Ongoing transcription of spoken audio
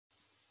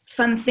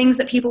fun things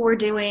that people were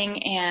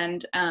doing.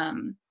 And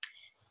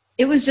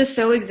it was just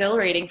so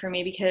exhilarating for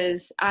me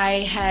because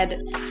I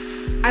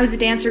was a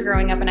dancer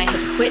growing up and I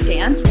had quit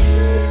dance.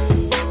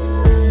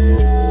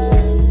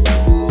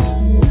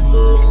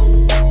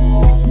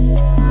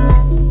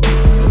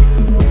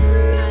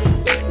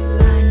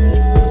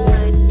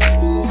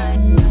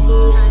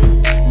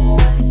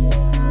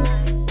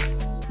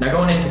 Now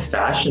going into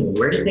fashion,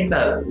 where do you think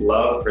that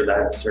love for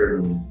that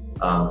certain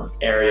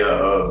area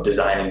of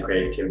design and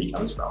creativity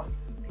comes from?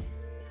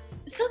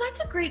 So that's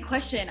a great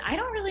question. I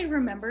don't really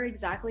remember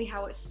exactly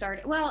how it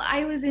started. Well,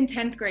 I was in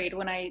 10th grade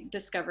when I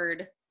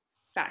discovered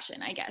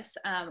fashion, I guess.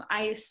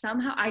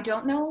 I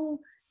don't know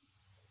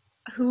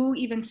who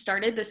even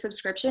started the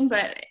subscription,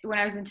 but when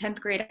I was in 10th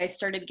grade, I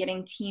started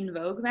getting Teen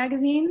Vogue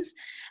magazines.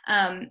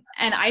 And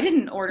I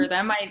didn't order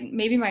them.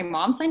 Maybe my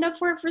mom signed up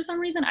for it for some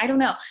reason. I don't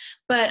know.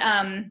 But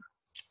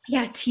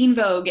yeah, Teen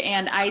Vogue.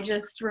 And I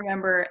just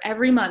remember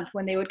every month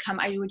when they would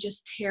come, I would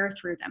just tear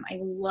through them. I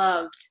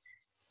loved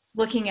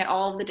looking at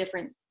all of the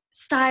different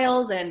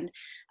styles and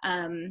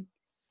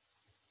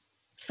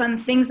fun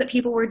things that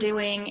people were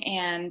doing.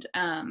 And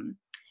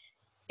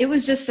it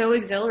was just so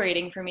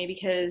exhilarating for me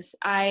because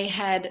I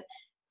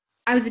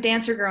was a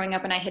dancer growing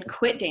up and I had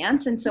quit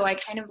dance. And so I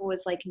kind of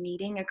was like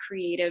needing a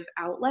creative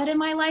outlet in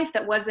my life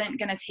that wasn't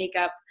going to take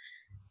up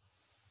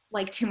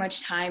like too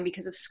much time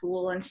because of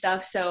school and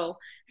stuff. So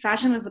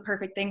fashion was the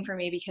perfect thing for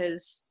me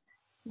because,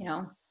 you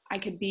know, I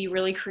could be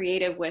really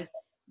creative with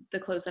the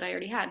clothes that I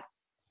already had.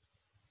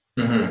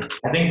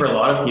 Mm-hmm. I think for a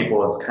lot of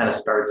people, it kind of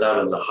starts out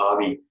as a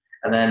hobby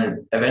and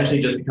then eventually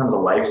just becomes a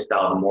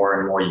lifestyle the more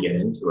and more you get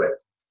into it.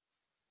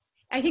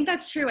 I think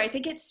that's true. I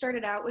think it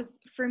started out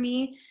for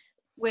me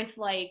with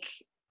like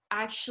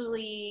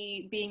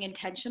actually being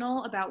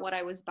intentional about what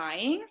I was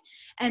buying.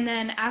 And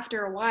then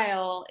after a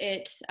while,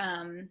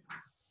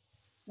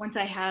 once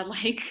I had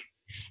like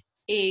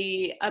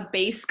a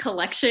base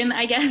collection,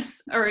 I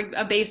guess, or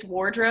a base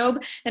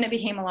wardrobe, then it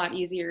became a lot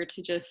easier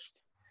to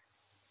just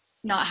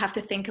not have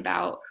to think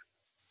about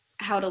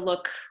how to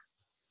look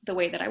the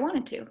way that I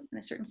wanted to in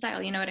a certain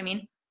style. You know what I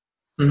mean?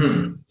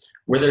 Mm-hmm.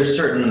 Were there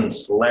certain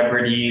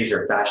celebrities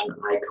or fashion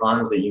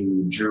icons that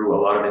you drew a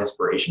lot of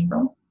inspiration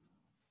from?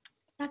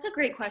 That's a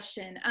great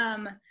question.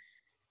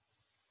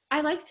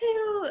 I like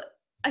to,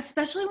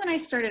 especially when I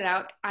started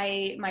out,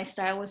 my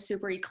style was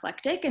super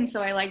eclectic. And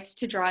so I liked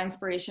to draw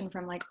inspiration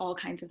from like all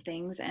kinds of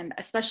things, and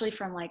especially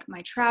from like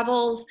my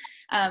travels.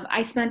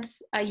 I spent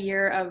a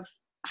year of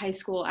high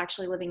school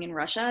actually living in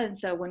Russia. And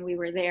so when we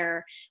were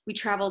there, we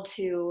traveled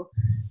to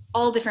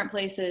all different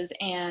places.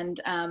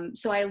 And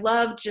so I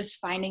loved just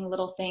finding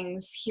little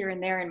things here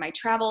and there in my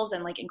travels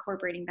and like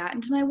incorporating that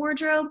into my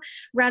wardrobe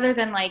rather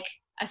than like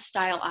a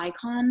style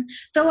icon.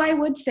 Though I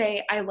would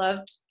say I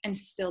loved and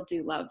still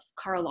do love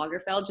Karl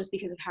Lagerfeld just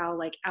because of how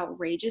like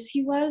outrageous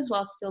he was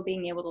while still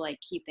being able to like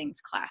keep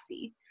things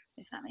classy,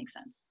 if that makes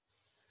sense.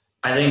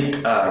 I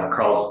think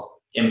Carl's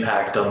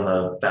impact on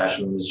the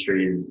fashion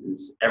industry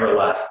is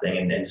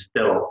everlasting and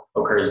still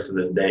occurs to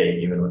this day,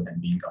 even with him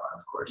being gone,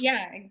 of course.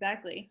 Yeah,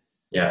 exactly.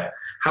 Yeah.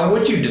 How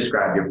would you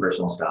describe your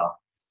personal style?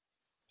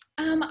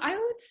 I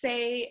would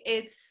say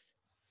it's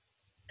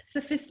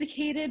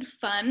sophisticated,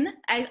 fun.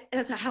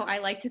 That's how I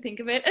like to think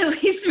of it. At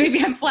least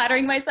maybe I'm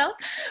flattering myself.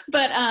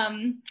 But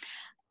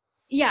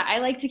yeah, I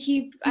like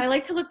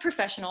to look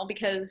professional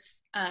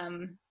because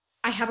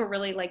I have a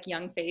really like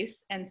young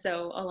face. And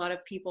so a lot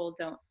of people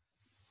don't.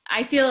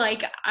 I feel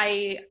like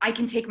I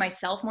can take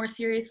myself more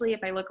seriously if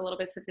I look a little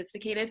bit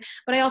sophisticated,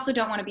 but I also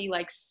don't want to be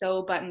like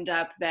so buttoned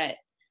up that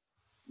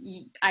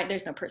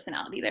there's no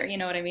personality there. You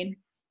know what I mean?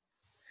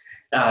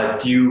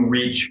 Do you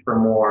reach for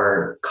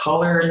more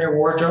color in your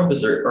wardrobe,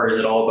 or is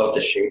it all about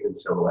the shape and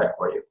silhouette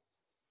for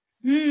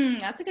you?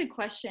 That's a good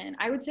question.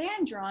 I would say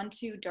I'm drawn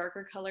to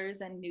darker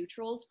colors and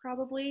neutrals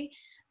probably.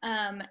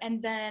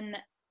 And then,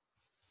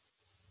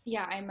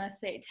 yeah, I must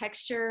say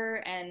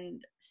texture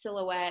and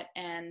silhouette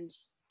and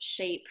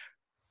shape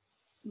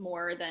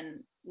more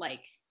than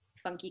like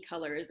funky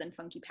colors and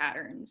funky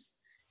patterns.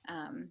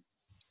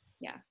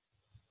 Yeah.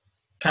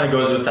 Kind of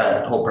goes with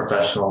that whole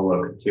professional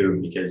look too,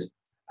 because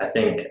I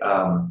think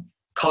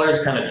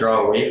colors kind of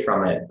draw away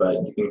from it, but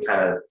you can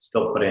kind of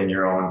still put in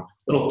your own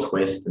little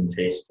twist and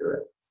taste to it.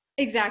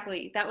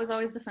 Exactly. That was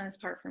always the funnest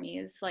part for me,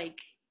 is like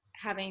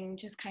having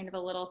just kind of a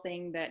little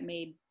thing that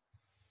made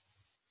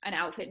an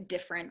outfit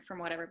different from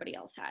what everybody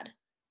else had.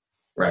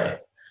 Right.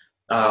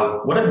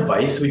 What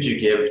advice would you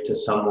give to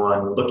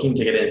someone looking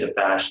to get into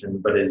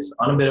fashion but is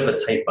on a bit of a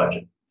tight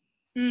budget?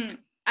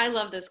 I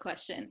love this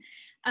question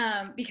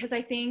because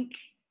I think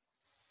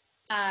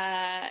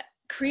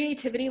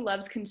creativity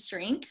loves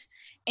constraint.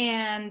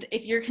 And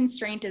if your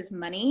constraint is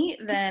money,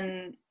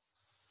 then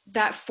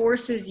that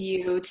forces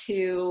you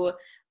to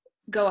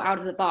go out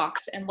of the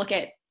box and look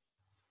at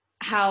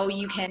how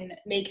you can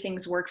make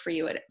things work for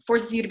you. It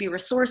forces you to be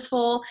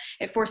resourceful.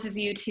 It forces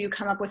you to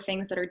come up with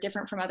things that are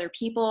different from other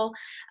people.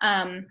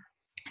 And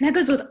that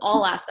goes with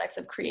all aspects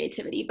of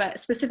creativity, but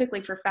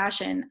specifically for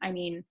fashion, I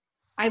mean,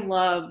 I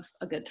love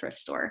a good thrift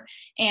store.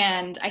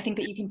 And I think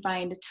that you can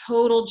find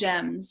total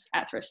gems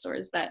at thrift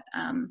stores that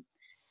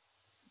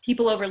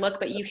people overlook,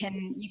 but you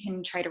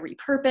can try to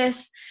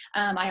repurpose.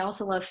 I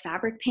also love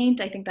fabric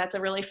paint. I think that's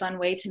a really fun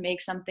way to make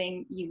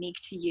something unique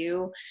to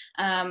you.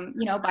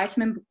 Buy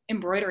some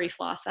embroidery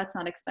floss. That's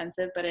not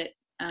expensive, but it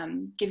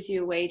gives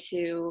you a way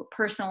to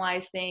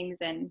personalize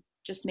things and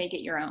just make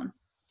it your own.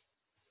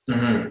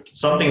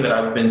 Something that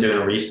I've been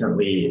doing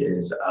recently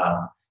is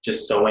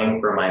just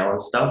sewing for my own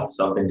stuff.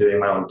 So I've been doing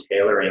my own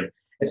tailoring.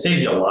 It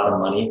saves you a lot of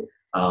money,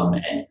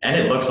 and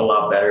it looks a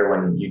lot better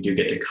when you do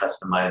get to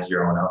customize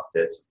your own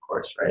outfits, of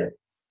course, right?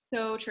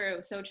 So true,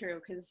 so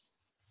true. Because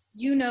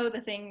you know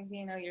the things,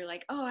 you're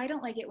like, oh, I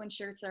don't like it when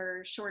shirts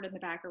are short in the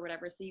back or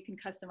whatever. So you can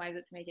customize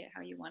it to make it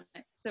how you want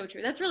it. So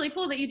true. That's really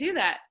cool that you do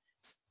that.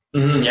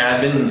 Yeah,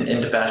 I've been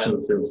into fashion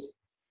since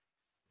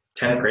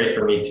 10th grade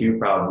for me too,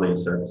 probably.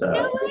 So it's No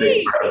a big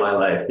way. part of my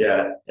life.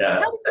 Yeah, yeah.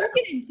 How did you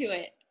get into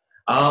it?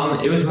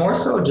 It was more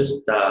so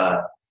just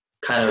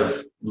kind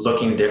of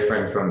looking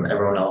different from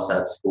everyone else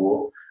at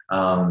school.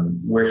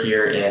 We're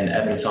here in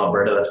Edmonton,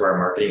 Alberta. That's where our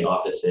marketing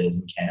office is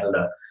in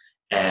Canada.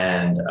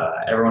 And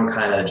everyone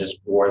kind of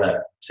just wore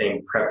that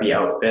same preppy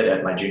outfit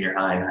at my junior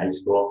high and high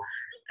school.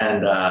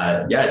 And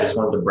yeah, I just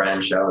wanted to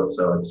branch out.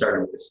 So it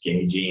started with the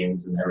skinny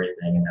jeans and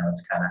everything. And now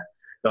it's kind of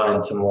gone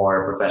into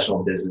more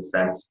professional business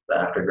sense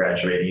after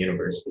graduating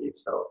university.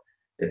 So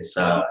it's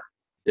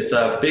it's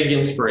a big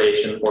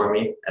inspiration for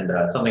me and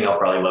something I'll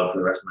probably love for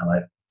the rest of my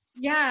life.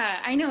 Yeah,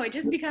 I know. It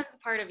just becomes a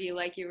part of you,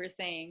 like you were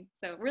saying.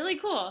 So really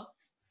cool.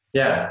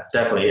 Yeah,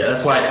 definitely.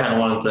 That's why I kind of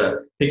wanted to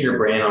pick your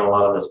brain on a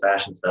lot of this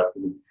fashion stuff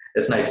because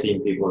it's nice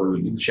seeing people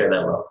who share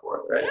that love for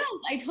it, right?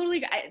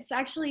 Yes, it's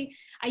actually,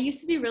 I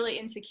used to be really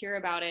insecure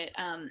about it.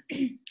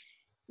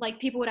 Like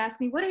people would ask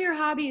me, what are your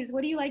hobbies?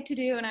 What do you like to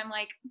do? And I'm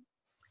like,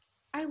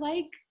 I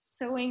like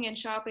sewing and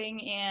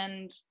shopping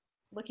and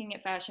looking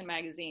at fashion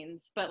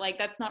magazines, but like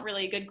that's not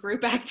really a good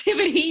group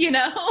activity.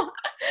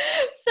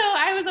 So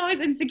I was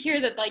always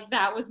insecure that like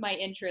that was my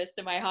interest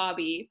and my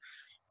hobby.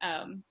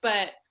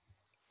 But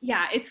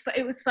yeah,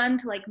 it was fun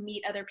to like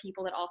meet other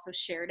people that also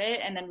shared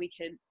it, and then we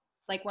could,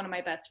 like one of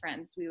my best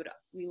friends, we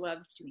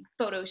loved doing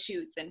photo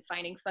shoots and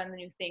finding fun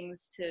new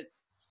things to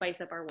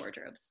spice up our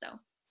wardrobes. So